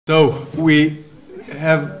So we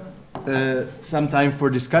have some time for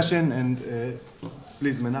discussion, and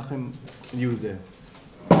please, Menachem, you there.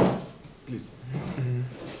 Please.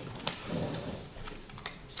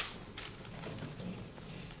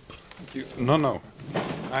 No.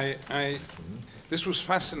 This was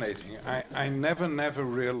fascinating. I never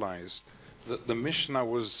realized that the Mishnah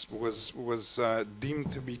was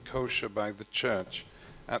deemed to be kosher by the church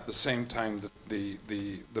at the same time that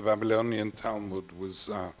the Babylonian Talmud was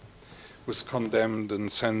condemned and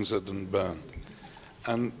censored and burned.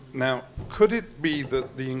 And now, could it be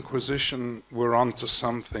that the Inquisition were onto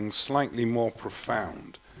something slightly more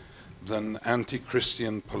profound than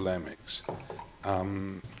anti-Christian polemics,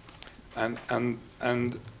 and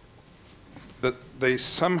that they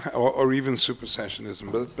somehow, or even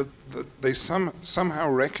supersessionism, but that they somehow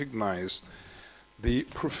recognize the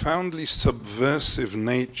profoundly subversive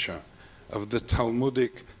nature of the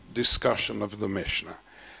Talmudic discussion of the Mishnah.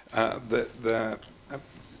 The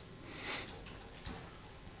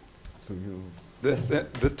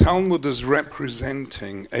Talmud is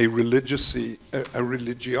representing a religiosity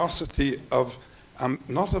of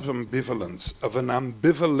not of ambivalence, of an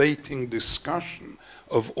ambivalating discussion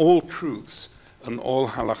of all truths and all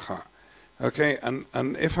halakha. Okay, and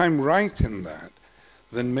if I'm right in that,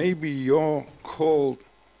 then maybe you're called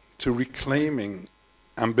to reclaiming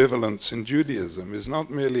ambivalence in Judaism is not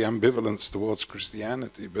merely ambivalence towards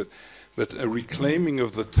Christianity, but a reclaiming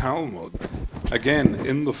of the Talmud, again,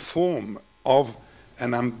 in the form of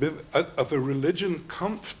of a religion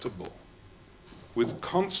comfortable with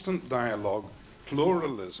constant dialogue,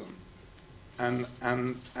 pluralism, and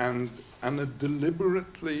a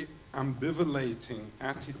deliberately ambivalating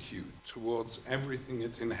attitude towards everything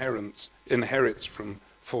it inherits from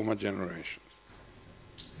former generations.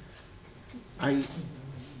 Well,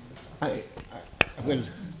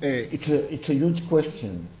 it's a huge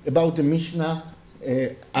question. About the Mishnah,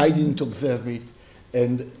 I didn't observe it,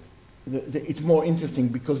 and it's more interesting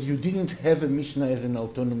because you didn't have a Mishnah as an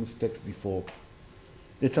autonomous text before.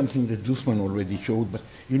 That's something that Dussman already showed, but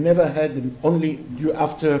you never had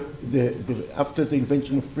after the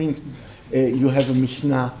invention of print, you have a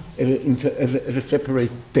Mishnah as a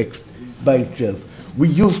separate text by itself. We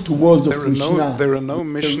used the word of Mishnah. There are no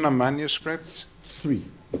Mishnah manuscripts? 3.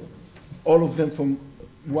 All of them from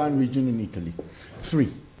one region in Italy. 3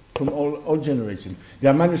 from all generations.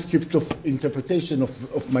 There are manuscripts of interpretation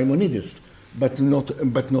of Maimonides, but not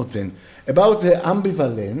then. About the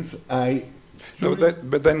ambivalence,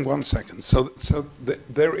 but then one second. So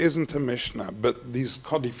there isn't a Mishnah, but these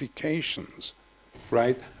codifications,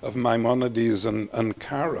 right, of Maimonides and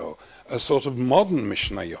Caro, a sort of modern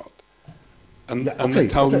Mishnayot. And the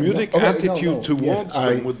Talmudic attitude towards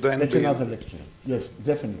them would then that's be... That's another lecture. Yes,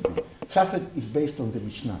 definitely. Safed is based on the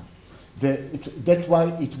Mishnah. That's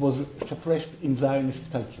why it was suppressed in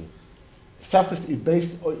Zionist culture. Safed is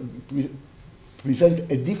based on... present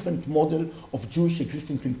a different model of Jewish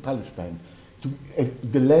existence in Palestine.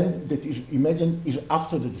 The land that is imagined is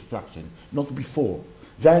after the destruction, not before.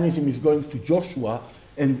 Zionism is going to Joshua,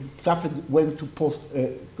 and Safed went to post.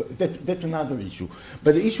 That's another issue.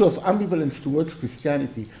 But the issue of ambivalence towards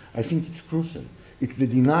Christianity, I think it's crucial. It's the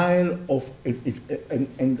denial of it,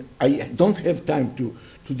 and I don't have time to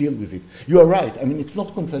deal with it. You are right. I mean, it's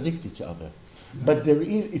not contradict each other. But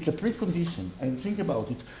it's a precondition, and think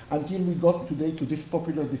about it, until we got today to this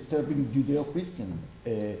popular, disturbing Judeo-Christian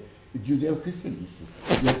issue.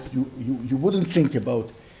 Yes, you wouldn't think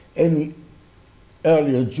about any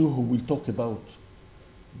earlier Jew who will talk about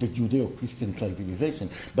the Judeo-Christian civilization,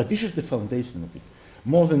 but this is the foundation of it.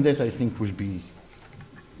 More than that, I think, will be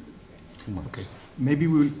too much. Okay. Maybe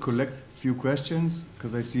we will collect a few questions,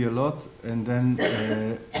 because I see a lot, and then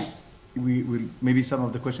maybe some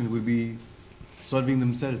of the questions will be solving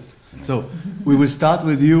themselves. So we will start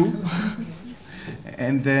with you,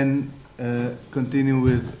 and then continue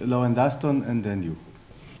with Lauren Daston, and then you.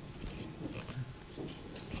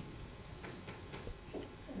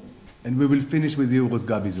 And we will finish with you, Ruth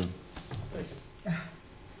Gabizon.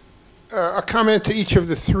 A comment to each of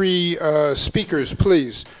the 3 speakers,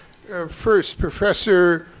 please. First,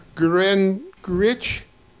 Professor Gingrich.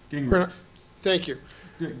 Thank you.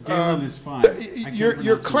 Is fine.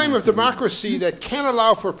 Your claim of democracy that can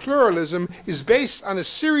allow for pluralism is based on a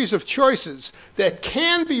series of choices that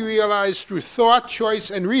can be realized through thought, choice,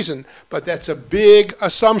 and reason, but that's a big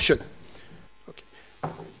assumption. Okay.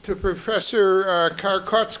 To Professor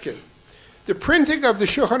Karkotskin, the printing of the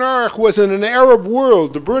Shulchan Aruch was in an Arab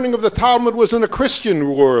world. The burning of the Talmud was in a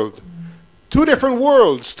Christian world. 2 different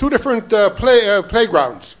worlds, 2 different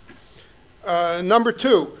playgrounds. Number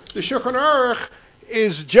 2, the Shulchan Aruch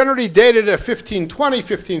is generally dated at 1520,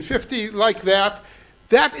 1550, like that.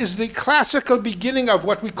 That is the classical beginning of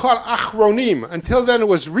what we call achronim. Until then it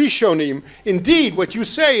was rishonim. Indeed, what you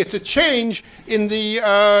say, it's a change in the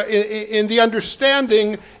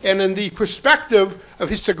understanding and in the perspective of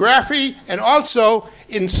historiography and also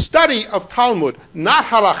in study of Talmud. Not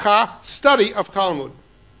halacha, study of Talmud.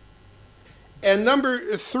 And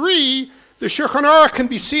number 3, the Shulchan Aruch can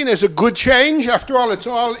be seen as a good change. After all, it's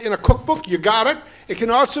all in a cookbook, you got it. It can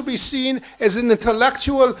also be seen as an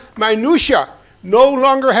intellectual minutia, no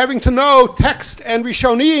longer having to know text and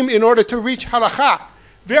Rishonim in order to reach halakha.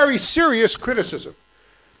 Very serious criticism.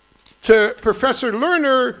 To Professor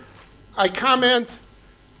Lerner, I comment,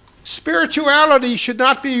 spirituality should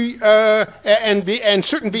not be, and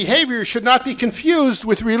certain behavior should not be confused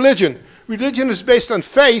with religion. Religion is based on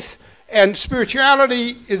faith, and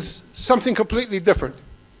spirituality is something completely different.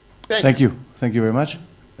 Thank you. Thank you very much.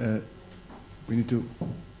 We need to...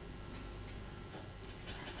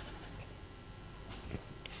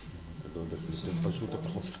 פשוט אתה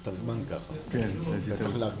חוסך את הזמן ככה. כן. אתה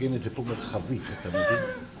צריך לארגן את זה פה מרחבית, אתה מבין?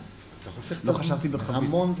 אתה חוסך את חשבתי מרחבית.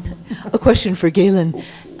 המון... A question for Galen.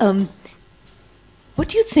 What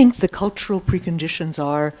do you think the cultural preconditions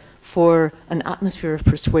are for an atmosphere of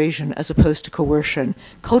persuasion as opposed to coercion?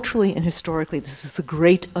 Culturally and historically, this is the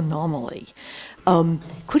great anomaly.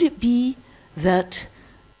 Could it be that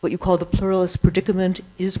what you call the pluralist predicament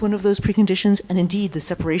is one of those preconditions, and indeed the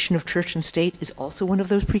separation of church and state is also one of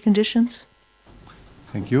those preconditions?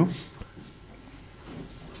 Thank you.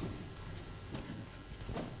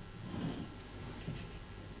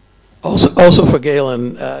 Also for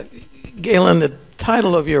Galen. Galen, the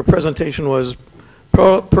title of your presentation was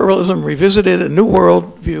Pluralism Revisited, a New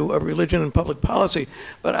World View of Religion and Public Policy.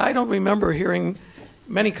 But I don't remember hearing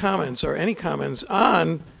many comments or any comments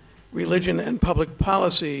on religion and public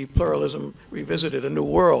policy, pluralism revisited, a new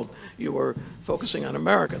world. You were focusing on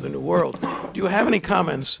America, the new world. Do you have any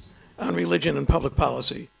comments on religion and public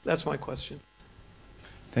policy? That's my question.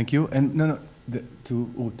 Thank you. And to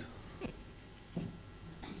Ruth.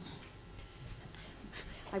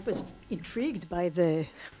 I was intrigued by the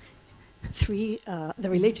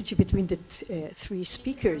relationship between the three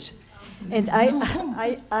speakers, and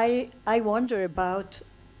I wonder about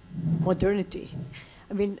modernity.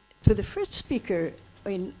 I mean, to the first speaker,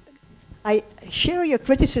 I share your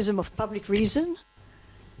criticism of public reason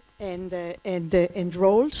and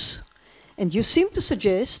roles, and you seem to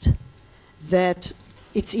suggest that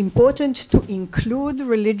it's important to include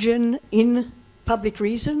religion in public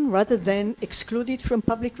reason rather than exclude it from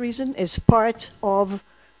public reason as part of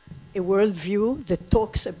a worldview that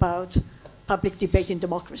talks about public debate in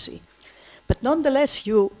democracy. But nonetheless,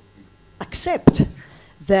 you accept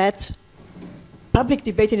that public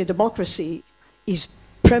debate in a democracy is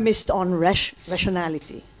premised on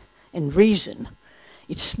rationality and reason.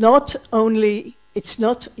 It's not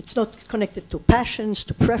connected to passions,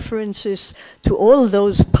 to preferences, to all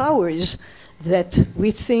those powers that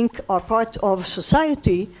we think are part of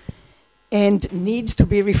society and need to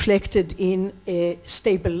be reflected in a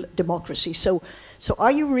stable democracy. So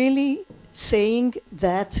are you really saying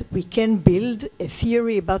that we can build a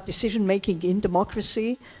theory about decision-making in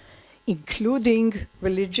democracy, including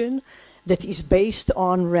religion, that is based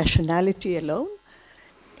on rationality alone?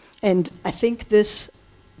 And I think this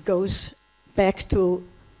goes back to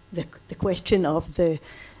the question of the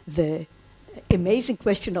amazing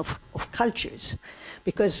question of cultures,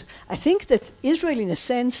 because I think that Israel, in a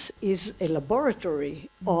sense, is a laboratory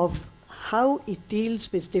of how it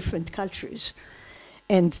deals with different cultures.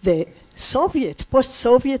 And the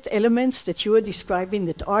post-Soviet elements that you are describing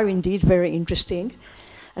that are indeed very interesting,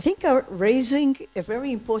 I think are raising a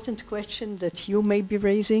very important question that you may be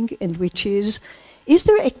raising, and which is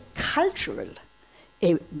there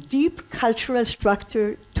a deep cultural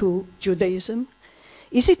structure to Judaism?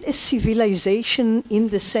 Is it a civilization in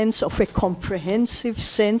the sense of a comprehensive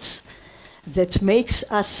sense that makes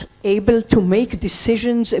us able to make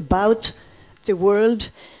decisions about the world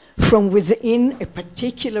from within a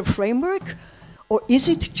particular framework? Or is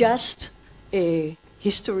it just a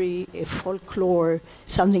history, a folklore,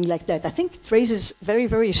 something like that? I think it raises very,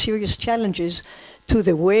 very serious challenges to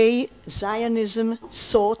the way Zionism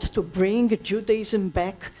sought to bring Judaism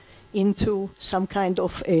back into some kind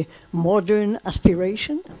of a modern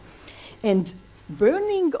aspiration. And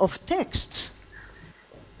burning of texts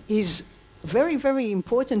is very, very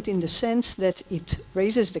important in the sense that it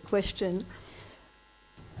raises the question,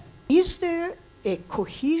 is there a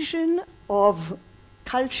cohesion of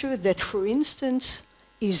culture that, for instance,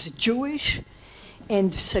 is Jewish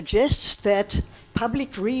and suggests that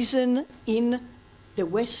public reason in the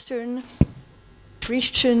Western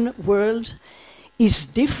Christian world is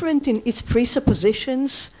different in its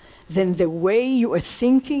presuppositions than the way you are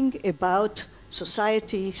thinking about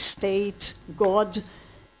society, state, God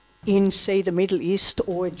in, say, the Middle East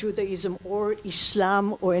or Judaism or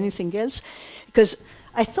Islam or anything else? Because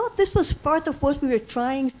I thought this was part of what we were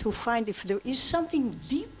trying to find, if there is something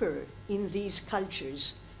deeper in these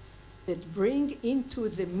cultures that bring into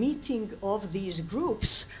the meeting of these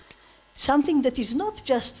groups something that is not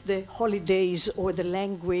just the holidays or the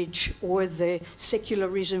language or the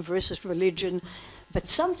secularism versus religion, but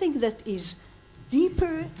something that is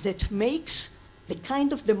deeper, that makes the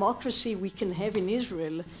kind of democracy we can have in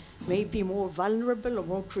Israel maybe more vulnerable or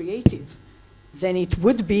more creative than it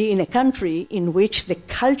would be in a country in which the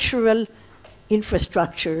cultural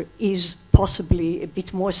infrastructure is possibly a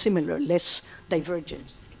bit more similar, less divergent.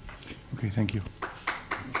 Okay, thank you.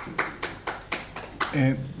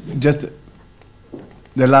 Just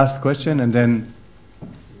the last question, and then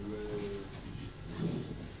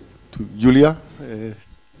to Julia.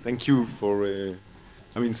 Thank you for.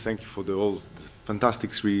 Thank you for the all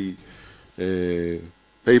fantastic three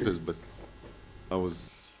papers. But I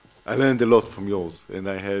learned a lot from yours, and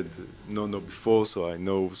I had no before, so I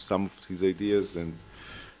know some of his ideas, and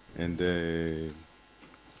there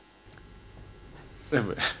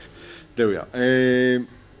we are.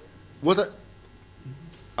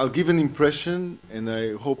 I'll give an impression, and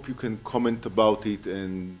I hope you can comment about it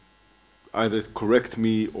and either correct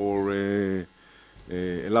me or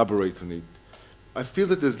elaborate on it. I feel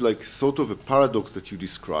that there's like sort of a paradox that you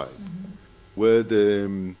describe, where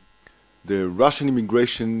the Russian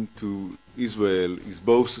immigration to Israel is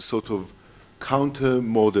both sort of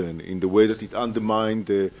counter-modern in the way that it undermined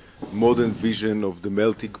the modern vision of the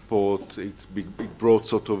melting pot. It brought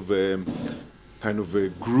sort of kind of a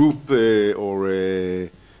group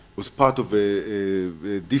was part of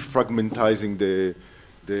defragmentizing the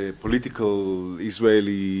political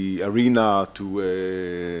Israeli arena to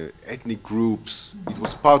ethnic groups. It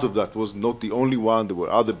was part of that. It was not the only one. There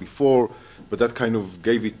were other before, but that kind of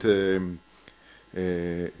gave it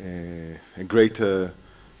a greater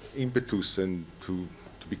impetus and to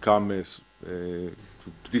become to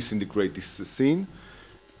disintegrate this scene.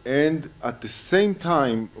 And at the same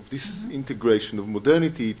time of this integration of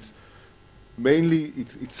modernity, it's mainly,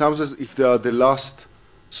 it sounds as if they are the last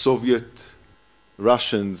Soviet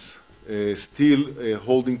Russians still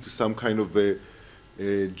holding to some kind of a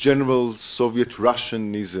general Soviet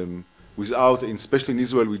Russianism without, and especially in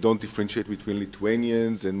Israel, we don't differentiate between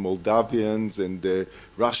Lithuanians and Moldavians and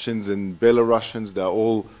Russians and Belarusians. They are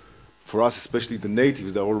all, for us, especially the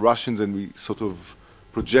natives, they're all Russians, and we sort of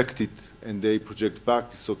project it, and they project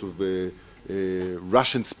back this sort of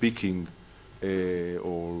Russian-speaking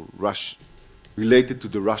or related to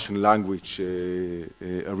the Russian language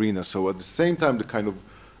arena. So at the same time, the kind of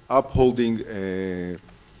upholding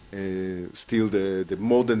still the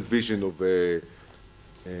modern vision of a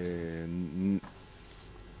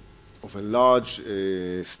large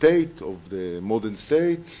state, of the modern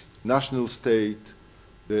state, national state,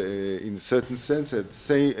 in a certain sense, at the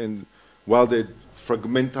same, and while they're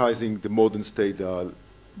fragmentizing the modern state, they're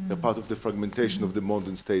part of the fragmentation of the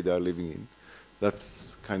modern state they are living in.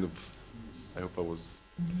 That's kind of, I hope I was.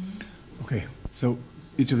 Okay, so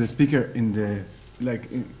each of the speaker in the,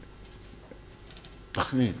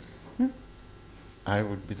 I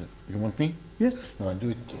would be you want me? Yes. No, I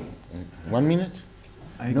do it in 1 minute.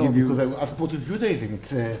 No, give you. Because I asked about Judaism.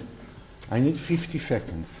 I need 50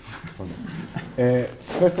 seconds.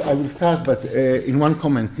 First, I will start, but in one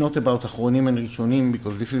comment, not about Achronim and Rishonim,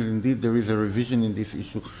 because this is indeed, there is a revision in this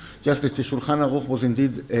issue. Just that the Shulchan Aruch was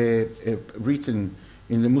indeed written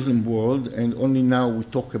in the Muslim world, and only now we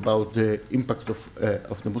talk about the impact of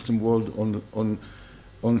the Muslim world on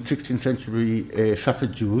 16th century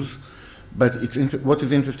Safed Jews. But what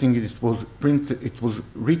is interesting is it was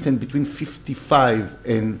written between 55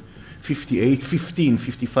 and 58,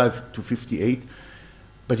 55 to 58,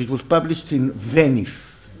 but it was published in Venice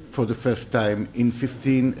for the first time in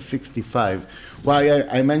 1565. Why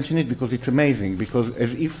I mention it? Because it's amazing, because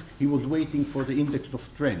as if he was waiting for the Index of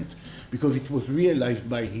Trent, because it was realized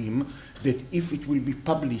by him that if it will be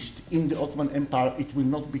published in the Ottoman Empire, it will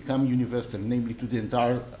not become universal, namely to the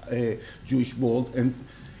entire Jewish world. And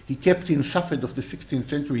he kept in Safed of the 16th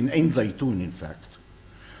century, in Ein Zaytun, in fact,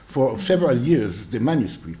 for several years, the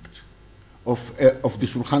manuscript of the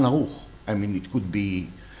Shulchan Aruch. I mean, it could be,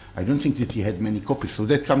 I don't think that he had many copies, so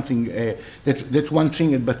that's something, that's one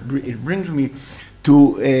thing, but it brings me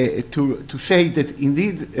to say that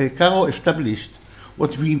indeed Caro established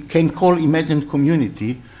what we can call imagined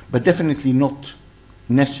community, but definitely not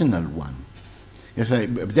national one. Yes,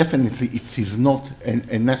 definitely it is not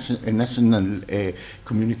a national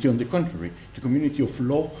community. On the contrary, it's a community of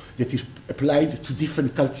law that is applied to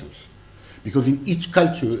different cultures. Because in each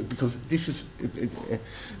culture, because this is,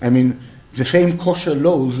 I mean, the same kosher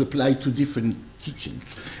laws apply to different teachings,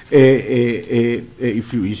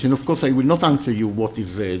 if you wish. And of course, I will not answer you what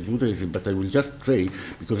is Judaism, but I will just say,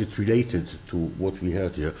 because it's related to what we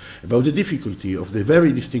heard here, about the difficulty of the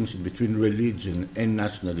very distinction between religion and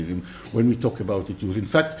nationalism when we talk about the Jews. In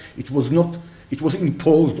fact, it was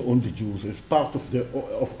imposed on the Jews as part of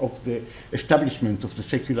the establishment of the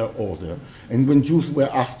secular order. And when Jews were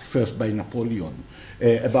asked first by Napoleon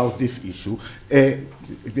about this issue, they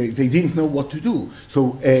didn't know what to do.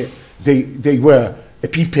 So they were a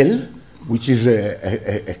people, which is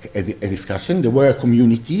a discussion. They were a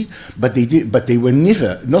community, but they were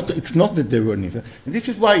neither. It's not that they were neither. And this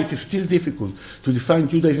is why it is still difficult to define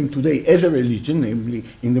Judaism today as a religion, namely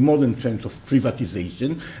in the modern sense of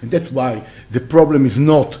privatization. And that's why the problem is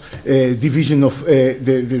not division of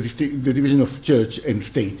the division of church and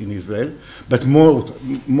state in Israel, but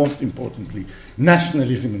most importantly,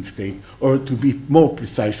 nationalism and state, or to be more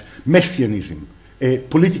precise, messianism,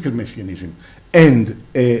 political messianism. And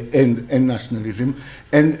nationalism,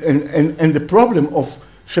 and the problem of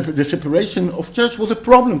the separation of church was a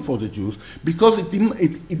problem for the Jews because it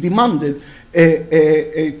demanded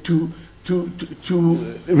to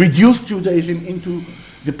reduce Judaism into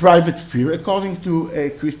the private sphere according to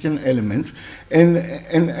Christian elements, and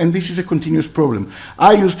this is a continuous problem.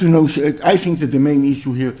 I think that the main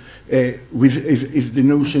issue here is the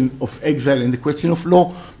notion of exile and the question of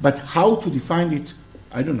law, but how to define it,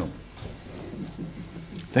 I don't know.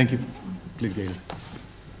 Thank you. Please, Gail.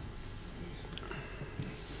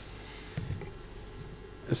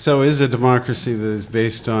 So is a democracy that is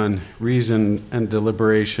based on reason and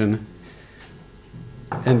deliberation,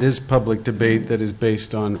 and is public debate that is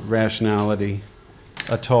based on rationality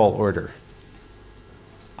a tall order?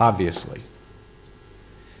 Obviously.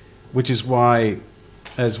 Which is why,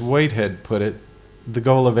 as Whitehead put it, the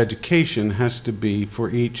goal of education has to be for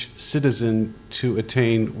each citizen to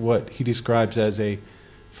attain what he describes as a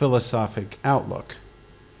philosophic outlook.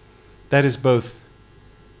 That is both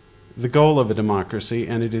the goal of a democracy,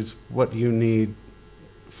 and it is what you need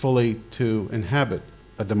fully to inhabit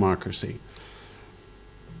a democracy.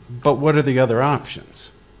 But what are the other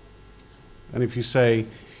options? And if you say,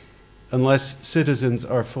 unless citizens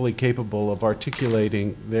are fully capable of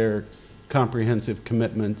articulating their comprehensive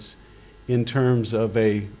commitments in terms of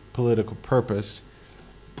a political purpose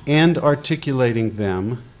and articulating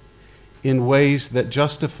them in ways that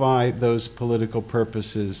justify those political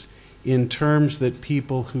purposes in terms that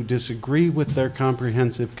people who disagree with their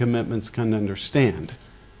comprehensive commitments can understand,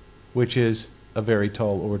 which is a very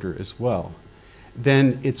tall order as well,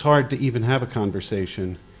 then it's hard to even have a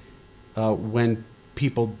conversation when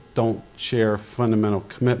people don't share fundamental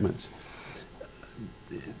commitments.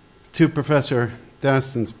 To Professor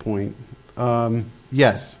Daston's point,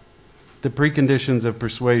 yes, the preconditions of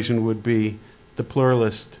persuasion would be the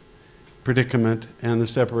pluralist predicament and the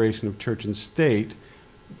separation of church and state.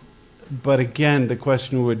 But again, the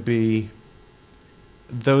question would be,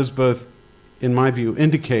 those both, in my view,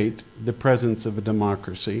 indicate the presence of a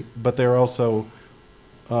democracy, but they're also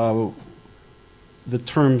the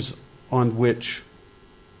terms on which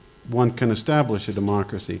one can establish a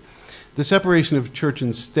democracy. The separation of church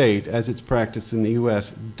and state, as it's practiced in the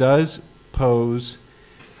US, does pose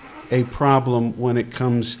a problem when it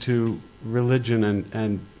comes to religion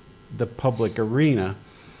and the public arena,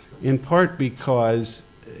 in part because,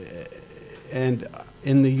 and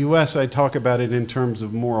in the US I talk about it in terms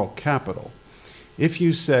of moral capital. If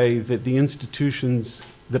you say that the institutions,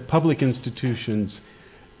 the public institutions,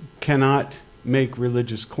 cannot make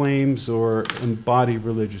religious claims or embody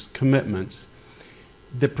religious commitments,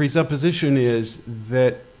 the presupposition is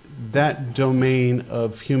that that domain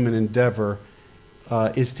of human endeavor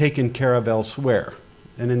is taken care of elsewhere.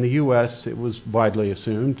 And in the US, it was widely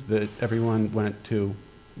assumed that everyone went to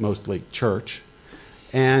mostly church.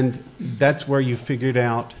 And that's where you figured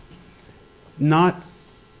out not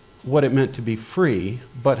what it meant to be free,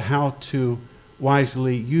 but how to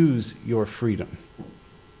wisely use your freedom.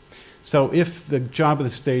 So if the job of the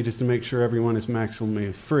state is to make sure everyone is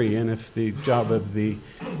maximally free, and if the job of the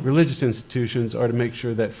religious institutions are to make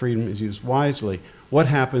sure that freedom is used wisely, what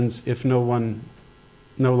happens if no one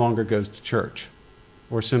no longer goes to church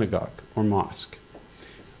or synagogue or mosque?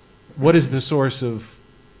 What is the source of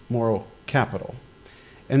moral capital?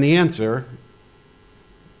 And the answer,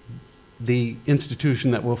 the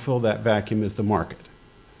institution that will fill that vacuum, is the market.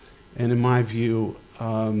 And in my view,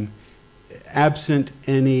 absent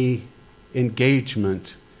any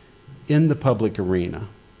engagement in the public arena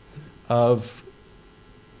of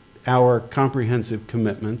our comprehensive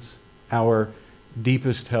commitments, our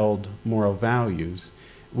deepest held moral values.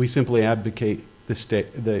 We simply advocate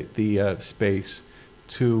the space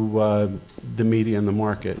to the media and the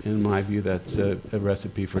market. In my view, that's a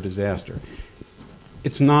recipe for disaster.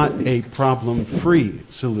 It's not a problem-free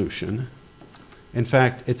solution. In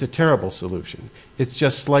fact, it's a terrible solution. It's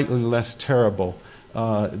just slightly less terrible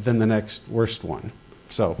than the next worst one.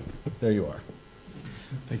 So, there you are.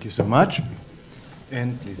 Thank you so much.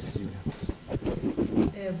 And please.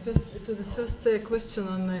 To the first question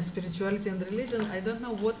on spirituality and religion, I don't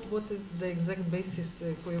know what is the exact basis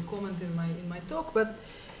for your comment in my talk,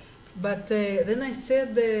 but then I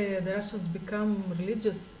said the Russians become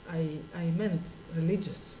religious. I meant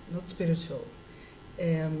religious, not spiritual.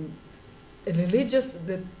 Religious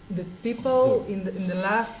that people in the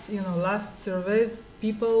last surveys,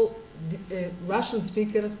 people Russian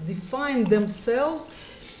speakers define themselves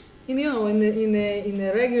in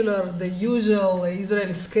a regular, the usual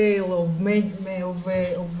Israeli scale of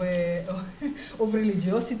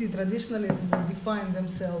religiosity. Traditionalism will define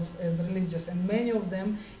themselves as religious, and many of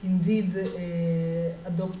them indeed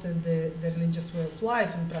adopted the religious way of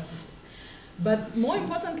life and practices. But more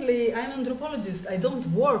importantly, I'm an anthropologist. I don't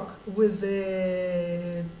work with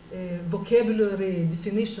vocabulary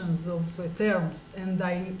definitions of terms, and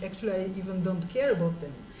I even don't care about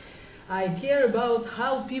them. I care about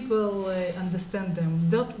how people understand them,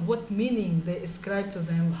 what meaning they ascribe to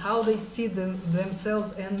them, how they see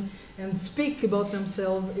themselves and speak about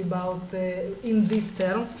themselves in these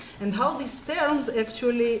terms, and how these terms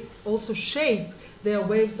actually also shape their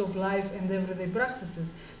ways of life and everyday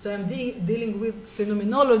practices. So I'm dealing with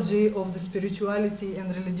phenomenology of the spirituality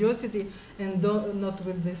and religiosity, and not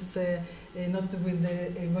with this, not with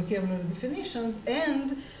the vocabulary definitions.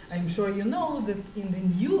 And I'm sure you know that in the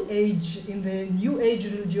New Age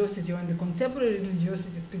religiosity, or in the contemporary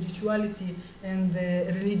religiosity, spirituality and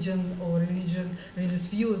religion or religious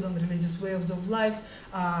views on religious ways of life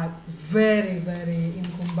are very, very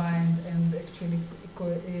combined and actually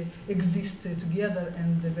exist together,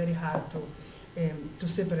 and very hard to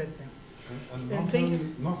separate them. And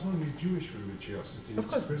not only Jewish religiosity, of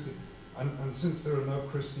course. Christian, and since there are no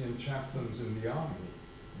Christian chaplains in the army,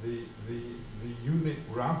 the unit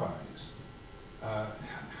rabbis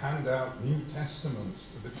hand out New Testaments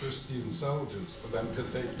to the Christian soldiers for them to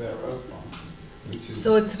take their oath on.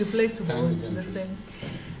 So it's replaceable, it's the same.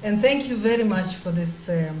 And thank you very much for this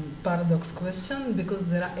paradox question, because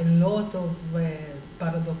there are a lot of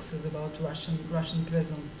paradoxes about Russian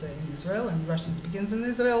presence in Israel and Russian speakers in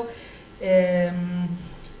Israel.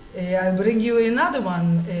 I'll bring you another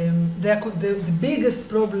one. The biggest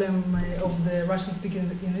problem of the Russian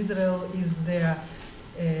speakers in Israel is their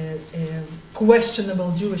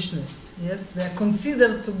questionable Jewishness. Yes, they are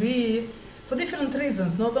considered to be, for different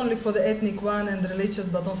reasons, not only for the ethnic one and religious,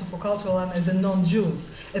 but also for cultural one, as a non-Jews.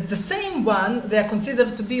 At the same one, they are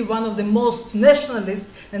considered to be one of the most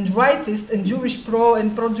nationalist and rightist and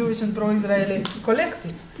pro-Jewish and pro-Israeli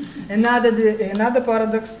collective. Another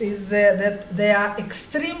paradox is that they are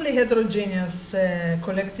extremely heterogeneous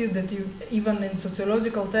collective, that you, even in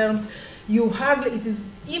sociological terms, it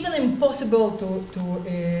is even impossible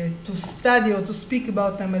to study or to speak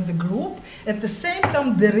about them as a group. At the same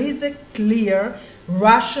time, there is a clear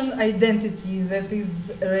Russian identity that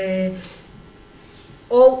is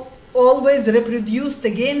always reproduced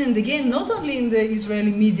again and again, not only in the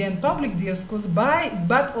Israeli media and public discourse,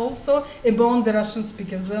 but also among the Russian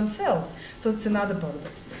speakers themselves. So it's another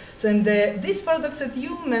paradox. So, and this paradox that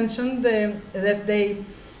you mentioned,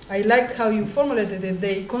 I liked how you formulated it.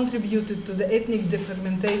 They contributed to the ethnic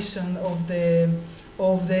defragmentation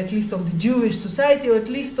at least of the Jewish society, or at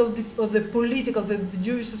least of the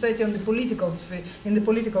Jewish society in the political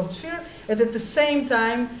sphere. And at the same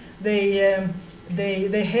time, they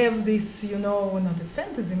have this, not a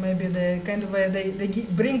fantasy, maybe they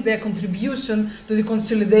bring their contribution to the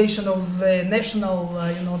consolidation of national,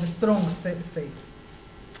 the strong state.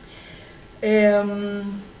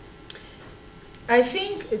 I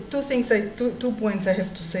think two points I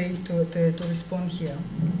have to say to respond here.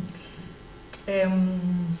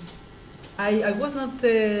 I was not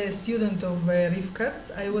a student of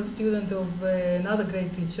Rivka's. I was a student of another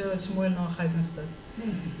great teacher, Shmuel Noah Heisenstadt.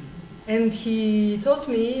 And he taught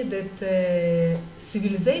me that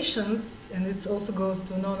civilizations, and it also goes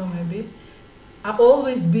to Nono maybe, are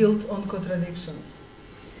always built on contradictions.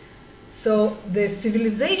 So the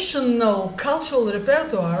civilizational cultural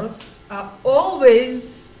repertoires are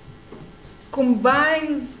always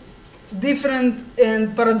combines different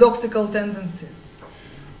and paradoxical tendencies.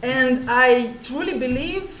 And I truly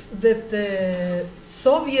believe that the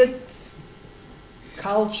Soviet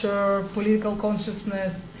culture, political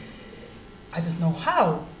consciousness, I don't know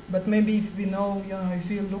how, but maybe if we know, if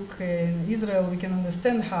we look in Israel, we can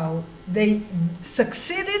understand how they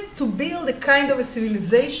succeeded to build a kind of a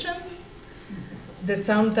civilization that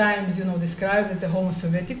sometimes, described as a Homo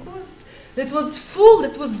Sovieticus, that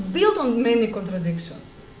was built on many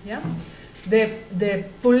contradictions. Yeah, the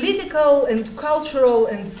political and cultural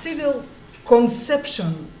and civil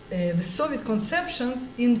conception, the Soviet conceptions,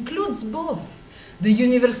 includes both the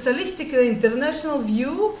universalistic international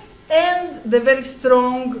view and the very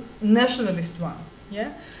strong nationalist one.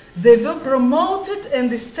 Yeah, they were promoted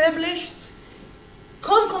and established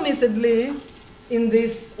concomitantly in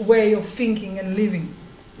this way of thinking and living.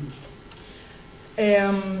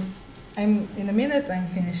 In a minute, I'm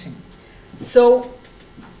finishing. So,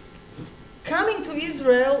 coming to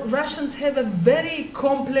Israel, Russians have a very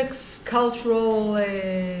complex cultural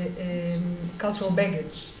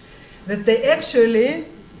baggage that they actually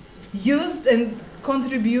used and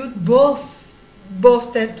contribute both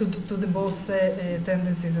to the both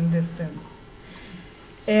tendencies in this sense.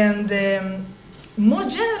 And more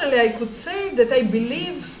generally, I could say that I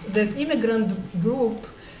believe that immigrant group,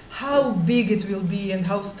 how big it will be and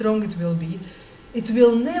how strong it will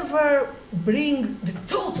never bring the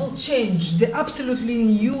total change, the absolutely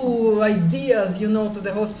new ideas, to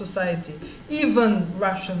the host society. Even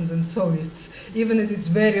Russians and Soviets, even it is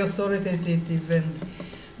very authoritative,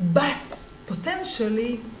 but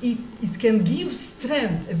potentially it can give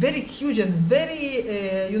strength, a very huge and very,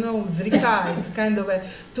 zrika, it's kind of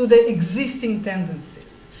to the existing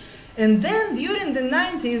tendencies. And then during the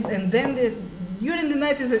 90s,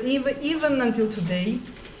 even until today,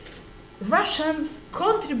 Russians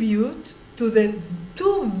contribute to the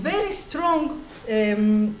two very strong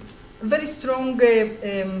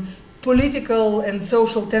political and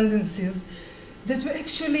social tendencies that were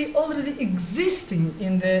actually already existing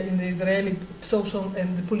in the Israeli social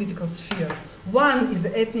and the political sphere. One is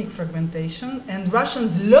the ethnic fragmentation, and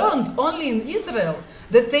Russians learned only in Israel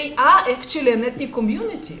that they are actually an ethnic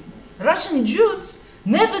community. Russian Jews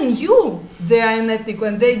never knew they are an ethnic,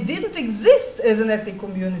 and they didn't exist as an ethnic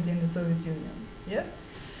community in the Soviet Union. Yes?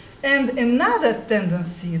 And another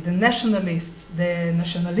tendency, the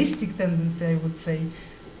nationalistic tendency, I would say,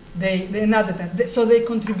 so they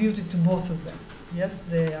contributed to both of them. Yes,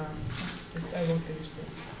 yes, I will finish there.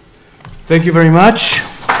 Thank you very much.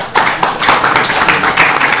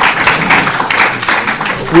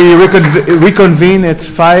 We reconvene at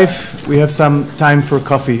 5. We have some time for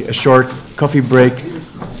coffee, a short coffee break.